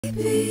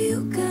Baby,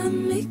 you got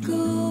me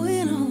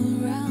going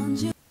all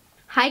around you.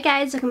 Hi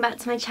guys, welcome back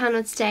to my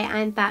channel. Today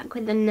I'm back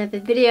with another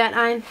video and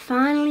I'm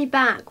finally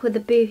back with a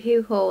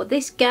Boohoo haul.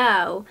 This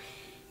girl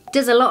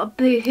does a lot of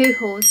Boohoo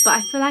hauls, but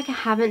I feel like I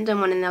haven't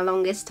done one in the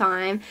longest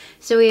time.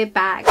 So we're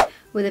back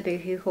with a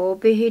Boohoo haul.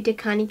 Boohoo did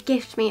kindly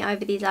gift me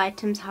over these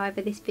items,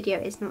 however this video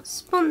is not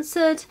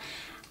sponsored.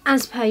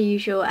 As per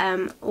usual,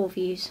 all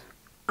views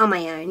on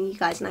my own, you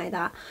guys know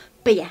that.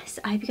 But yes,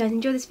 I hope you guys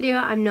enjoy this video.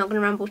 I'm not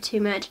going to ramble too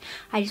much.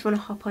 I just want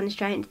to hop on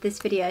straight into this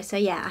video. So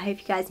yeah, I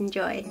hope you guys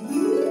enjoy.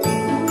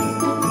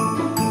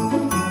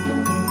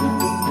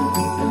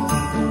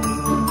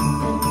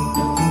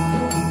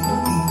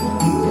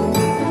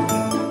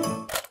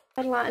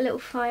 I'd like a little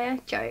fire.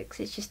 Jokes,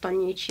 it's just on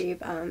YouTube.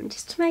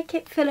 Just to make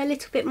it feel a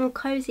little bit more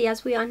cozy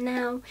as we are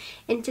now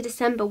into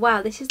December.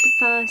 Wow, this is the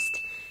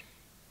first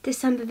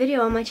December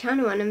video on my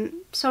channel, and I'm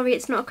sorry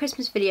it's not a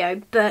Christmas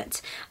video,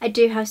 but I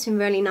do have some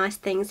really nice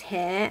things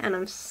here and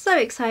I'm so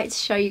excited to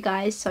show you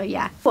guys. So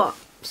yeah,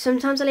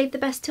 sometimes I leave the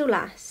best till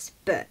last,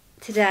 but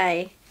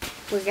today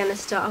we're gonna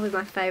start off with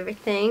my favourite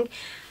thing.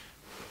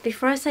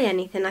 Before I say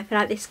anything, I feel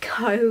like this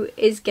coat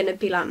is gonna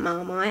be like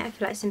Marmite. I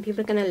feel like some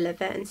people are gonna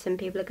love it and some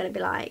people are gonna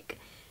be like,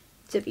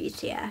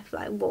 WTF,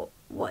 like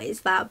what is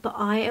that? But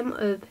I am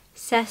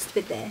obsessed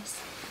with this.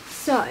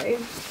 So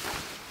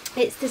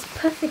it's this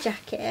puffer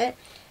jacket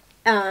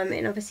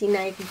in obviously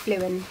navy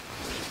blue and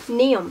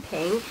neon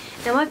pink.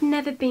 Now I've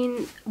never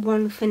been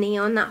one for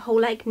neon. That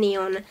whole like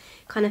neon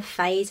kind of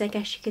phase, I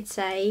guess you could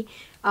say,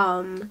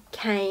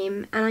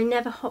 came and I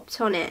never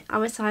hopped on it. I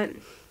was like,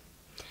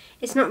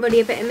 it's not really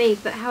a bit of me.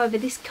 But however,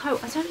 this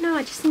coat, I don't know,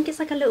 I just think it's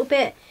like a little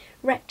bit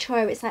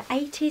retro. It's like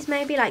 80s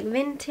maybe, like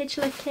vintage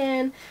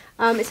looking.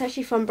 It's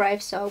actually from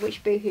Brave Soul,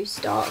 which Boohoo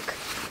stock.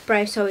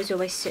 Brave Soul is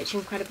always such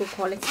incredible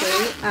quality.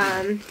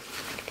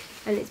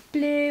 And it's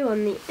blue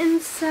on the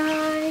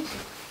inside.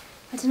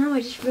 I don't know,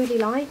 I just really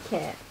like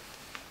it.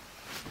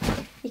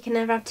 You can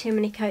never have too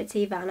many coats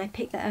either, and I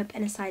picked that up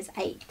in a size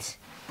 8.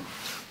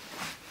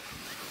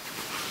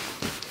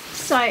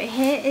 So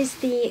here is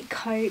the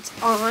coat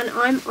on.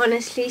 I'm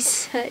honestly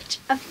such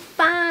a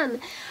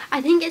fan.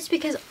 I think it's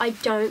because I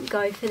don't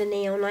go for the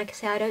neon. Like I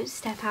say, I don't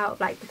step out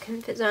of like the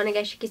comfort zone, I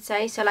guess you could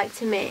say. So like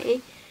to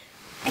me,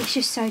 it's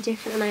just so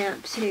different and I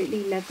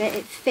absolutely love it.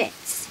 It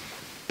fits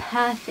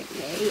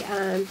perfectly.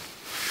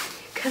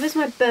 Covers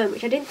my bum,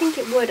 which I didn't think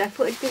it would. I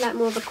thought it'd be like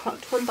more of a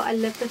cropped one, but I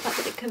love the fact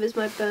that it covers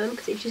my bum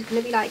because it's just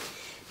going to be like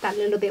that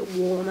little bit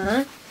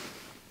warmer.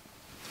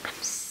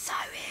 I'm so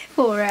here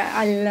for it.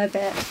 I love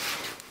it.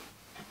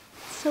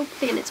 It's so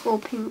thin, it's all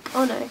pink.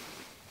 Oh no,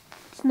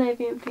 it's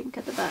navy and pink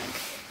at the back.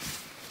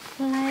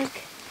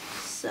 Like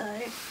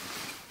so.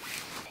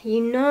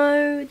 You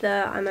know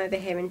that I'm over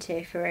here in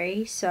tier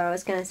 3, so I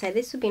was going to say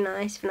this would be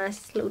nice for a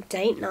nice little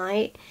date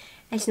night.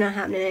 It's not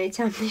happening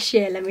anytime this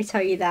year, let me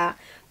tell you that.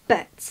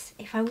 But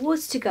if I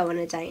was to go on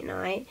a date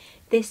night,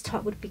 this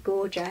top would be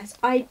gorgeous.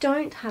 I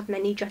don't have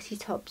many dressy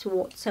tops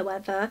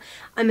whatsoever.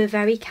 I'm a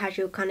very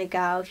casual kind of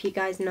girl. If you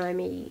guys know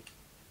me,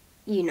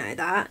 you know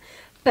that.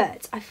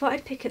 But I thought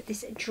I'd pick up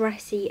this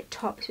dressy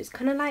top. So it's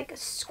kind of like a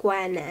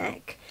square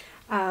neck.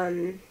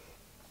 Like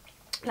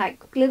a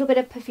little bit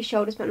of puffy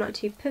shoulders, but not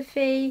too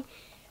puffy.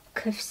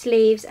 Cuff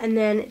sleeves. And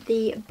then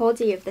the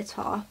body of the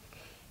top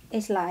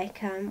is like,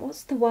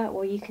 what's the word?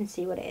 Well, you can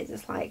see what it is.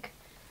 It's like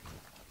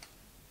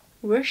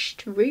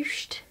ruched,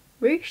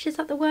 is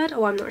that the word?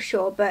 Oh, I'm not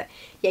sure, but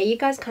yeah, you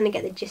guys kind of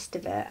get the gist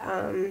of it.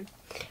 I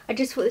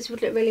just thought this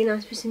would look really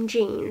nice with some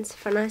jeans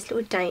for a nice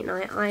little date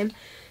night. I'm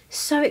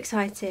so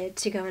excited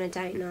to go on a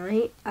date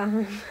night.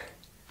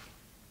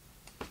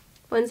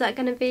 When's that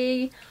going to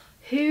be?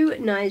 Who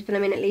knows, but I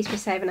mean, at least we're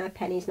saving our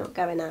pennies not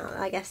going out.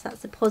 I guess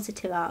that's the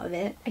positive out of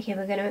it. Okay,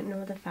 we're going to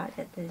ignore the fact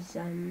that there's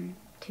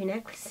 2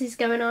 necklaces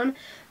going on,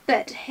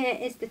 but here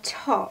is the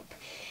top.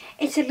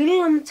 It's a little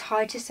on the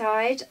tighter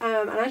side,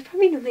 and I'd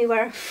probably normally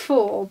wear a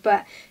 4,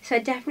 but so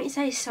I'd definitely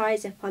say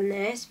size up on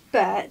this,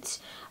 but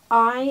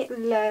I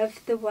love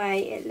the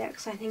way it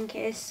looks. I think it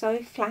is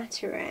so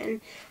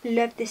flattering.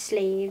 Love the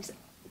sleeves.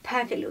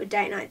 Perfect little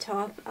date night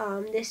top.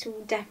 This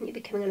will definitely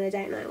be coming on a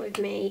date night with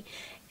me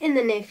in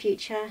the near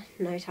future,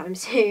 no time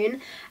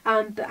soon.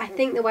 But I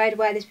think the way I'd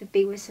wear this would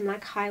be with some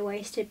like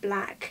high-waisted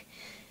black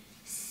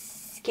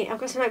skin. I've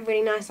got some like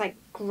really nice like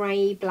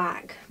grey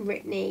black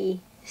Rittney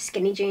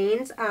skinny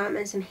jeans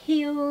and some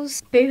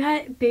heels.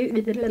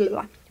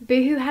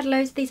 Boohoo had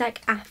loads of these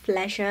like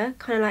ATH-LEISURE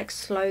kind of like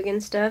slogan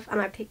stuff, and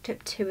I picked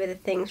up 2 of the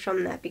things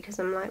from there because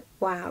I'm like,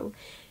 wow,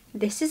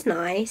 this is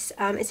nice.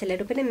 It's a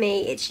little bit of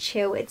me, it's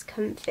chill, it's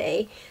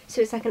comfy.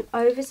 So it's like an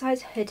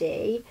oversized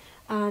hoodie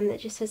that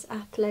just says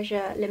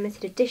ATH-LEISURE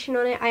limited edition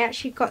on it. I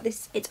actually got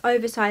this, it's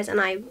oversized,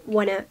 and I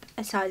went up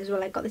a size as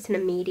well. I got this in a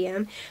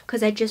medium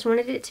because I just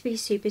wanted it to be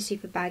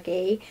super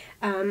baggy.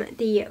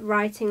 The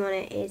writing on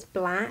it is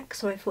black,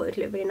 so I thought it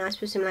would look really nice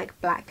with some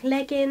like black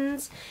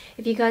leggings.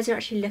 If you guys are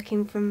actually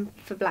looking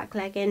for black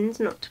leggings,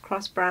 not to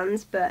cross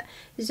brands, but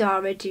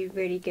Zara do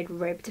really good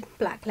ribbed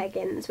black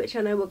leggings, which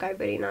I know will go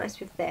really nice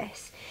with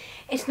this.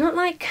 It's not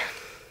like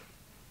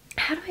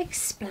how do I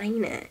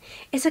explain it?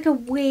 It's like a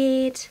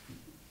weird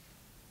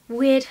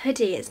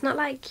hoodie. It's not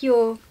like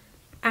your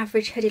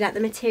average hoodie. Like the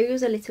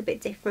material's a little bit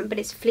different, but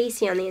it's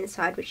fleecy on the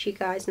inside, which you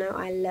guys know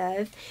I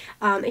love.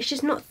 It's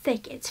just not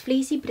thick. It's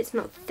fleecy, but it's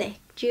not thick.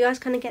 Do you guys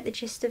kind of get the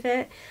gist of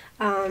it?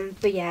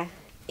 But yeah,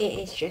 it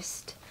is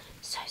just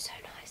so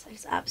nice. I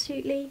just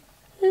absolutely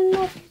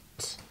love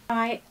it.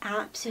 I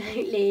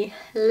absolutely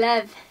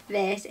love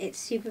this. It's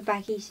super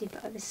baggy, super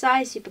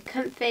oversized, super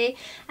comfy.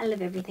 I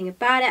love everything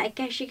about it. I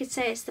guess you could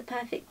say it's the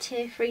perfect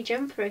tier 3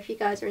 jumper if you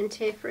guys are in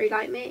tier 3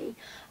 like me.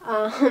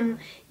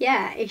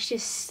 Yeah, it's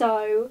just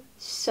so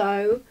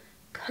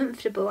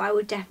comfortable. I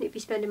would definitely be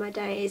spending my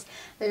days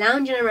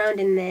lounging around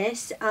in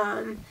this.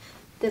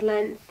 The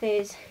length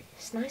is,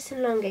 it's nice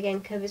and long,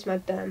 again covers my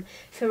bum.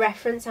 For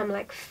reference, I'm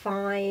like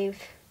 5'2",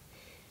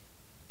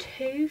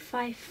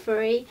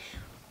 5'3".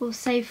 We'll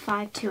say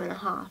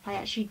 5'2½". I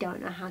actually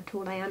don't know how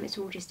tall I am. It's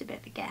all just a bit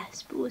of a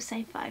guess, but we'll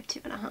say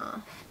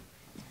 5'2½".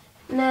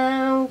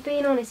 Now,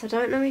 being honest, I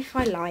don't know if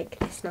I like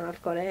this now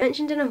I've got it. I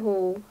mentioned in a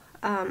haul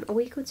a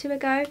week or 2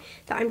 ago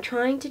that I'm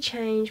trying to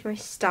change my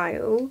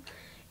style.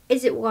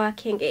 Is it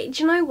working? Do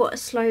you know what?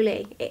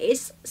 Slowly. It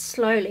is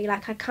slowly.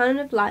 Like, I kind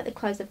of like the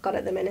clothes I've got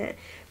at the minute.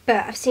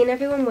 But I've seen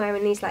everyone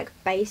wearing these like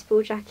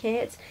baseball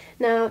jackets.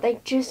 Now they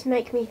just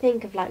make me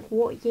think of like,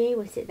 what year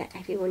was it that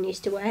everyone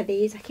used to wear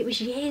these? Like, it was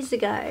years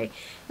ago.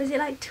 Was it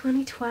like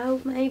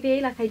 2012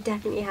 maybe? Like, I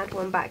definitely had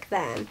one back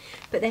then.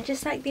 But they're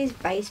just like these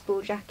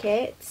baseball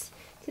jackets.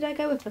 Did I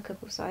go up a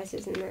couple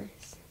sizes in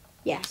this?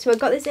 Yeah, so I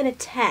got this in a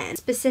 10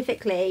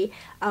 specifically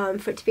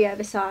for it to be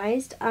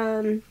oversized.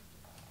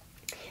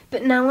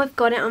 But now I've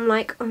got it, I'm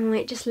like, oh,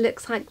 it just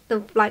looks like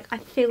I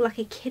feel like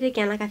a kid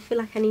again. Like, I feel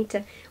like I need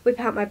to whip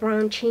out my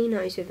brown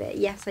chinos with it.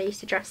 Yes, I used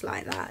to dress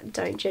like that.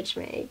 Don't judge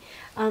me.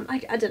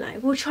 I don't know.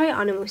 We'll try it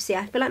on and we'll see.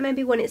 I feel like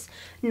maybe when it's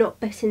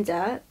not buttoned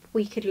up,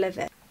 we could love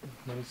it.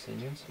 I've never seen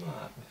you in something like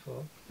that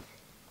before.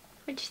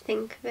 What do you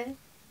think of it?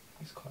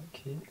 It's quite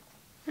cute.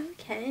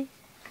 Okay.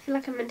 I feel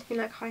like I'm meant to be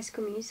like High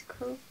School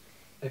Musical.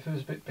 If it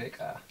was a bit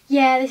bigger.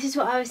 Yeah, this is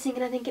what I was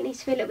thinking. I think it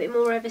needs to be a little bit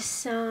more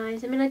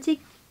oversized. I mean, I did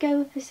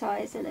go up a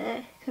size in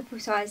it, a couple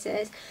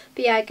sizes,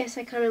 but yeah, I guess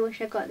I kind of wish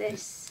I got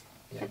this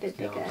a bit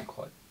bigger. Yeah,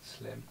 quite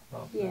slim.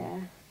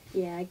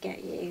 Yeah, I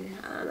get you.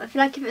 I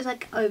feel like if it was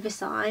like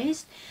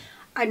oversized,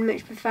 I'd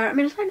much prefer it. I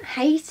mean, I don't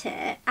hate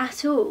it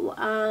at all,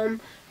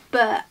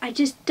 but I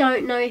just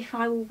don't know if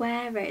I will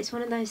wear it. It's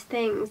one of those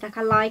things, like,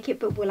 I like it,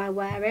 but will I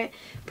wear it?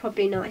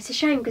 Probably not. It's a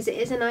shame because it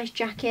is a nice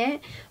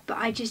jacket, but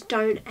I just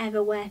don't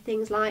ever wear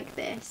things like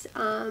this.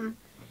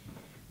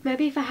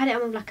 Maybe if I had it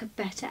on with like a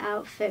better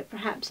outfit,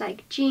 perhaps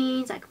like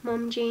jeans, like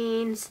mom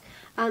jeans,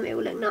 it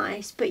will look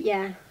nice. But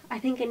yeah, I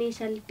think it needs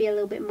to be a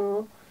little bit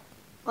more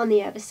on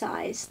the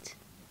oversized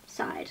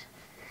side.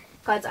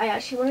 Guys, I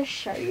actually want to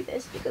show you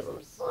this because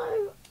I'm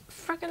so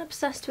freaking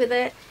obsessed with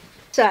it.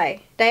 So,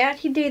 they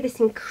actually do this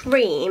in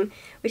cream,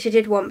 which I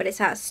did want, but it's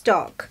out of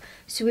stock.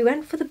 So we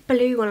went for the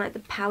blue one, like the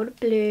powder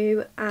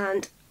blue,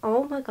 and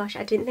oh my gosh,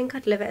 I didn't think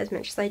I'd love it as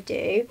much as I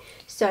do.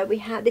 So we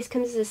have, this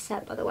comes as a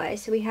set, by the way.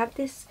 So we have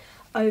this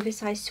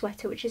oversized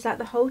sweater, which is like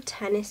the whole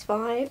tennis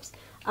vibes.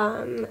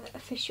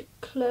 Official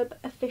club,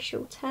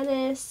 official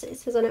tennis. It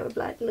says on it with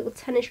like little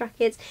tennis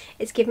rackets.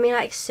 It's giving me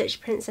like such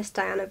Princess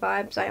Diana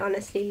vibes. I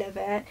honestly love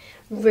it.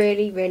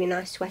 Really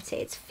nice sweater.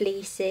 It's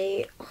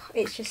fleecy. Oh,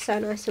 it's just so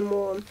nice and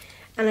warm.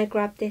 And I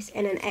grabbed this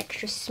in an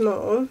extra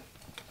small.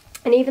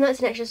 And even though it's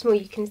an extra small,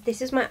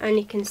 this is my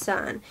only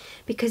concern.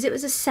 Because it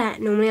was a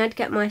set, normally I'd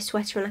get my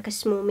sweater in like a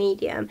small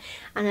medium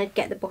and I'd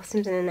get the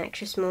bottoms in an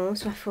extra small.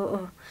 So I thought,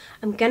 oh,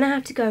 I'm going to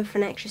have to go for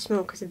an extra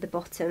small because of the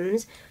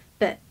bottoms.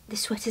 But the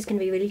sweater's going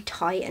to be really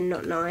tight and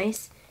not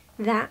nice.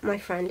 That, my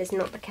friend, is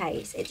not the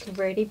case. It's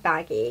really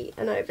baggy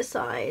and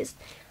oversized.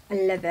 I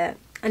love it.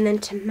 And then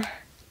to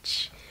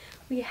match,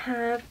 we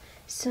have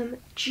some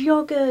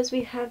joggers.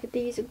 We have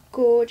these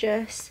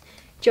gorgeous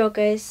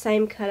joggers,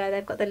 same colour.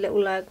 They've got the little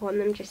logo on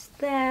them just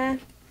there.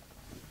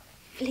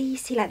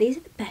 Fleecy, like these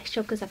are the best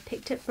joggers I've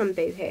picked up from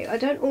Boohoo. I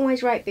don't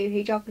always rate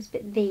Boohoo joggers,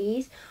 but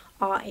these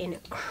are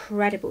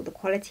incredible. The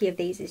quality of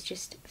these is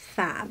just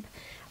fab.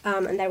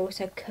 And they're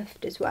also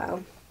cuffed as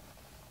well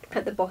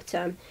at the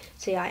bottom.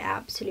 So yeah, I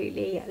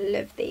absolutely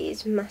love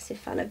these. Massive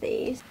fan of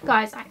these.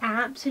 Guys, I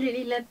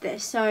absolutely love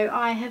this. So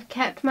I have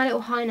kept my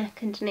little high neck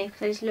underneath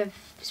because I just love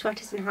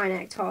sweaters and high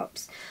neck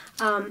tops.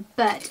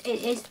 But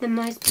it is the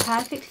most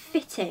perfect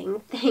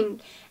fitting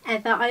thing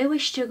ever. I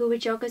always struggle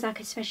with joggers, like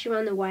especially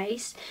around the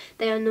waist.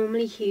 They are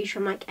normally huge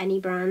from like any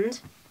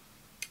brand.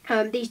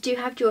 These do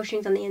have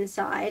drawstrings on the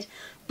inside,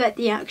 but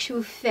the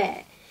actual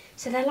fit,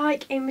 so they're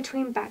like in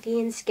between baggy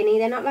and skinny.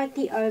 They're not like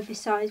the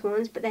oversized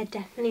ones, but they're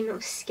definitely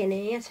not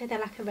skinny. I'd say they're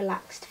like a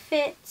relaxed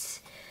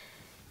fit.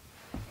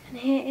 And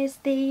here is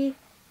the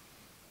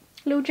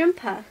little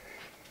jumper.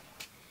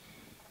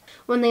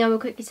 One thing I will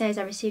quickly say is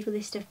I received all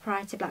this stuff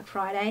prior to Black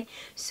Friday,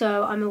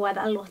 so I'm aware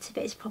that a lot of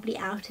it is probably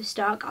out of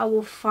stock. I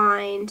will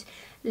find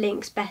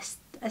links best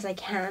as I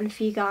can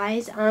for you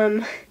guys,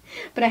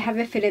 but I have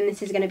a feeling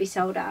this is going to be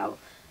sold out.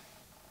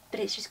 But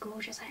it's just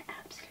gorgeous. I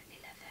absolutely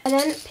love it. I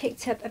then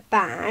picked up a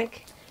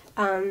bag.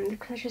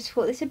 because I just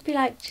thought this would be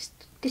like,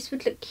 this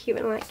would look cute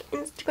in like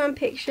Instagram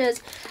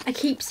pictures. I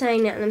keep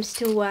saying that and I'm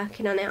still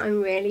working on it.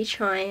 I'm really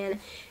trying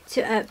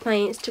to up my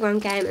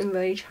Instagram game and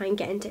really try and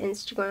get into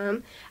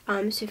Instagram.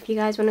 So if you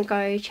guys want to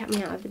go check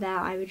me out over there,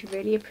 I would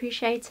really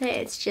appreciate it.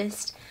 It's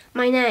just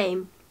my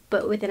name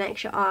but with an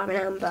extra R and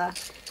amber.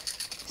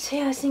 So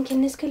yeah, I was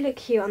thinking this could look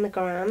cute on the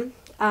gram.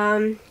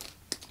 You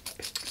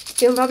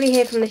can probably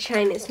hear from the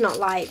chain it's not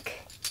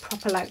like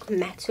proper like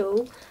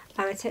metal.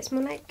 It's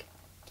more like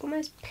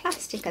almost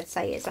plastic, I'd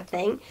say is, I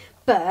think.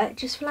 But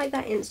just for like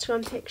that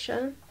Instagram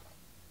picture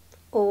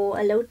or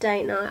a little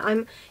date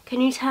night, can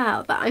you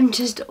tell that I'm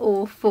just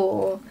all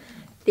for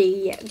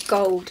the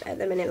gold at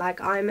the minute? Like,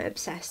 I'm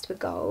obsessed with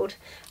gold.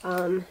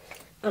 And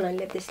I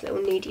love this little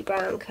nudie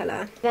brown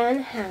colour. Then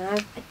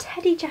have a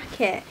teddy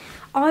jacket.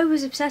 I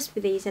was obsessed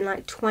with these in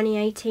like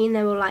 2018.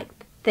 They were like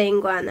the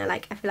thing, weren't they?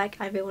 Like, I feel like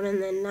everyone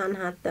and their nan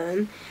had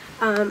them.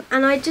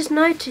 And I just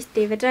noticed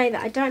the other day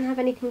that I don't have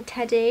anything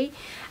teddy,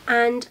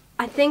 and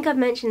I think I've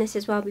mentioned this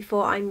as well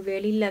before, I'm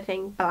really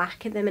loving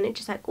black at the minute,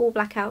 just like all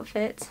black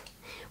outfits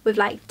with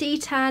like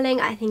detailing.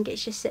 I think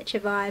it's just such a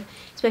vibe,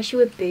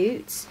 especially with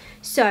boots.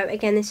 So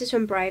again, this is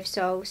from Brave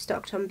Soul,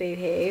 stocked on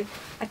Boohoo.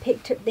 I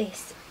picked up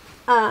this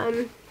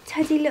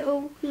teddy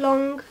little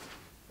long,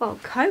 well,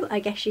 coat, I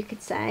guess you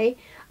could say.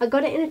 I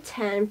got it in a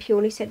 10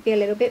 purely so it'd be a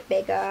little bit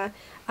bigger.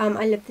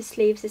 I love the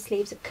sleeves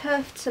are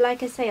cuffed, so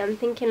like I say, I'm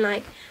thinking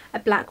like a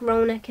black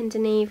roll neck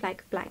underneath,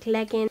 like black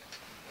legging.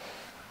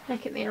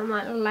 Look at me, I'm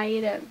like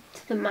laid up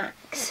to the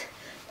max.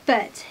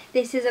 But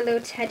this is a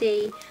little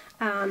teddy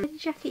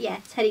jacket, yeah,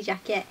 teddy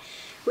jacket,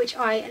 which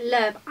I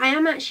love. I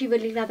am actually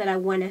really glad that I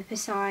went up a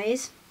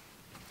size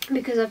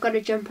because I've got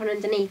a jump on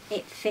underneath.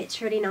 It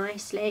fits really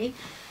nicely.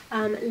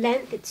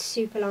 Length, it's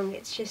super long,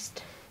 it's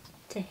just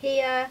to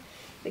here,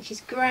 which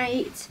is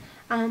great.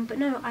 But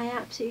no, I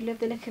absolutely love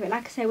the look of it.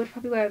 Like I say, I would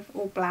probably wear it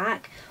all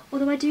black,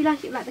 although I do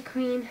like it like the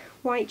cream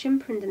white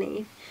jumper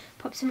underneath.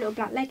 Pop some little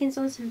black leggings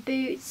on, some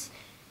boots,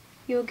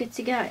 you're good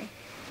to go.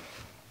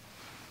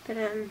 But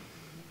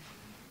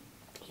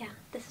yeah,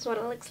 this is what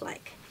it looks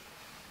like.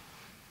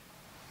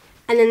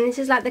 And then this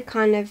is like the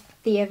kind of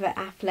the other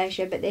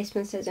ATH-LEISURE, but this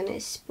one says on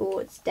it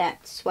sports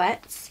depth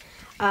sweats.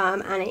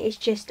 And it is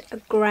just a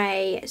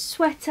grey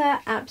sweater.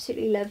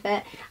 Absolutely love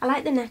it. I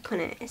like the neck on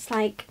it. It's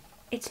like,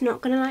 it's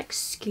not going to like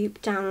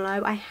scoop down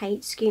low. I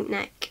hate scoop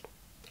neck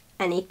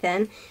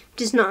anything.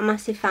 Just not a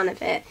massive fan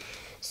of it.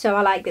 So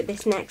I like that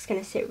this neck's going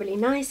to sit really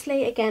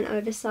nicely. Again,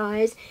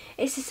 oversized.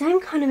 It's the same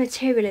kind of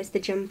material as the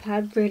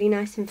jumper. Really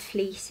nice and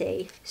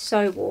fleecy.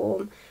 So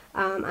warm.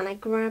 And I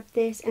grabbed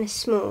this in a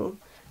small.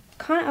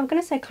 I'm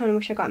going to say kind of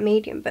wish I got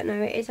medium, but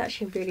no, it is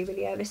actually really,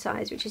 really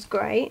oversized, which is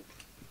great.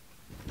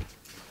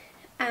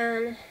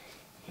 And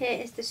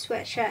here is the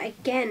sweatshirt.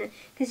 Again,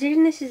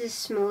 considering this is a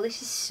small,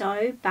 this is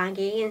so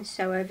baggy and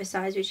so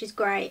oversized, which is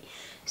great.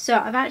 So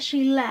I've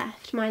actually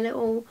left my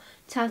little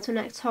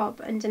turtleneck top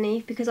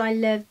underneath because I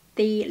love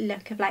the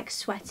look of like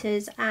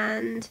sweaters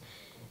and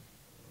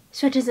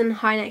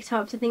high neck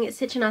tops. I think it's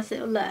such a nice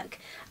little look.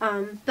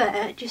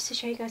 But just to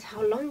show you guys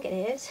how long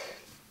it is,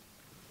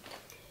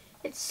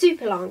 it's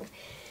super long,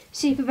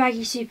 super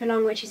baggy, super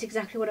long, which is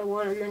exactly what I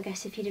want. And I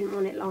guess if you didn't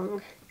want it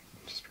long,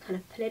 just kind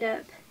of pull it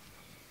up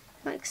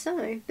like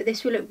so. But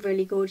this will look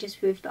really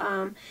gorgeous with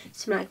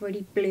some like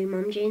really blue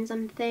mum jeans,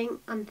 I'm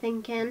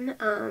thinking.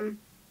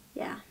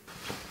 Yeah.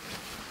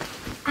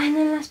 And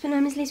then last but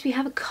not least, we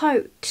have a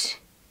coat,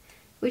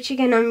 which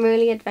again, I'm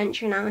really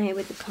adventuring out here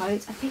with the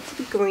coats. I picked up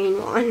a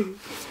green one.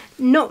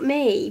 Not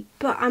me,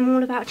 but I'm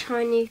all about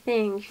trying new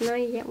things. You know,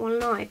 you get one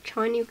life,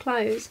 try new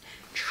clothes,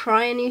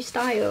 try a new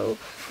style.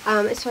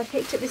 So I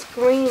picked up this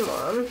green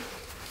one,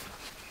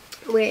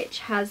 which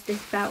has this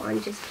belt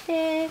on just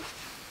here,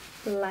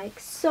 like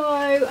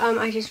so.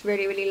 I just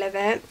really, really love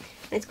it. And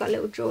it's got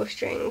little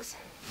drawstrings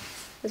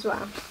as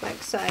well,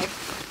 like so.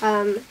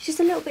 It's just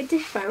a little bit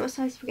different. What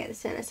size did we get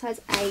this in? A size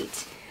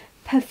 8.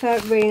 Prefer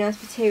really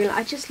nice material.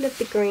 I just love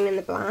the green and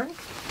the black.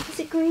 Is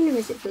it green or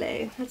is it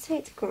blue? I'd say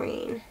it's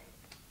green.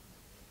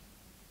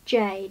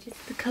 Jade.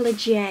 It's the colour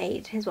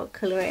jade is what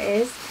colour it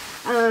is.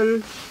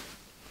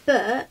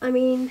 But I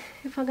mean,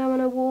 if I go on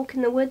a walk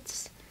in the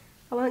woods,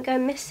 I won't go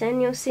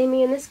missing. You'll see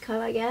me in this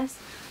colour, I guess.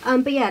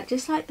 But yeah,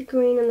 just like the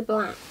green and the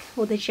black,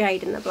 or the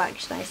jade and the black,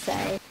 should I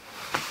say.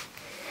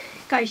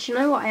 Guys, you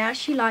know what? I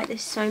actually like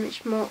this so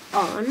much more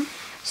on.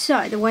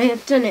 So the way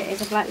I've done it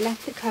is I've like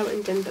left the coat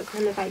undone, but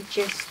kind of like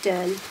just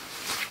done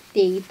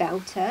the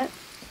belt up.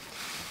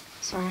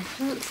 Sorry, I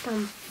can't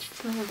stand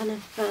more than a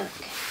fuck.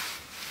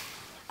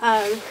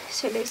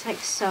 So it looks like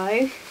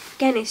so.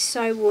 Again, it's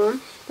so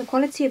warm. The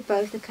quality of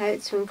both the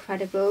coats are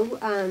incredible.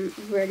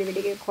 Really,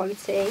 really good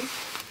quality.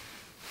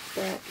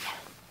 But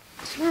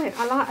yeah. I don't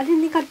know, I didn't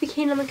think I'd be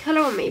keen on the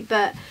colour on me,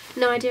 but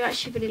no, I do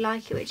actually really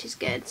like it, which is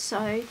good.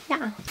 So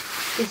yeah,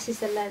 this is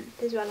the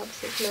length as well.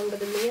 Obviously it's longer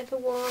than the other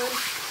one.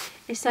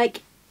 It's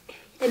like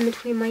in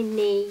between my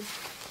knee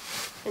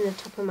and the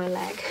top of my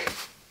leg.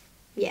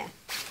 Yeah.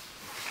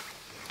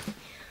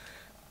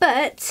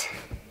 But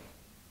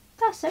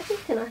that's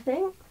everything, I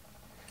think.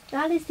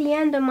 that is the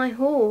end of my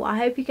haul. I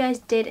hope you guys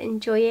did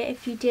enjoy it.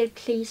 If you did,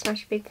 please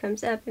smash a big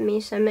thumbs up. It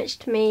means so much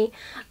to me.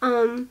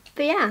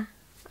 But yeah,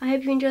 I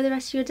hope you enjoy the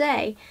rest of your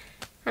day.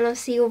 And I'll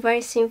see you all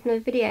very soon for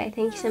another video.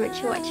 Thank you so much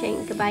for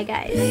watching. Goodbye,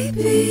 guys.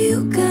 Baby,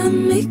 you got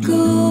me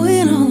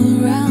going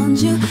all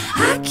around you.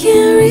 I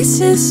can't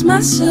resist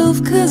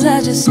myself, cause I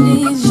just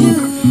need you.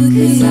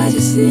 Cause I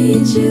just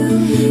need you.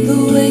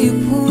 The way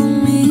you pull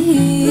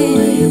me, the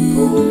way you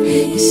pull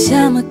me. Your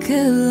summer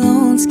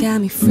cologne's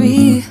got me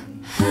free.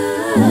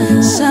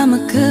 Summer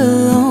cologne's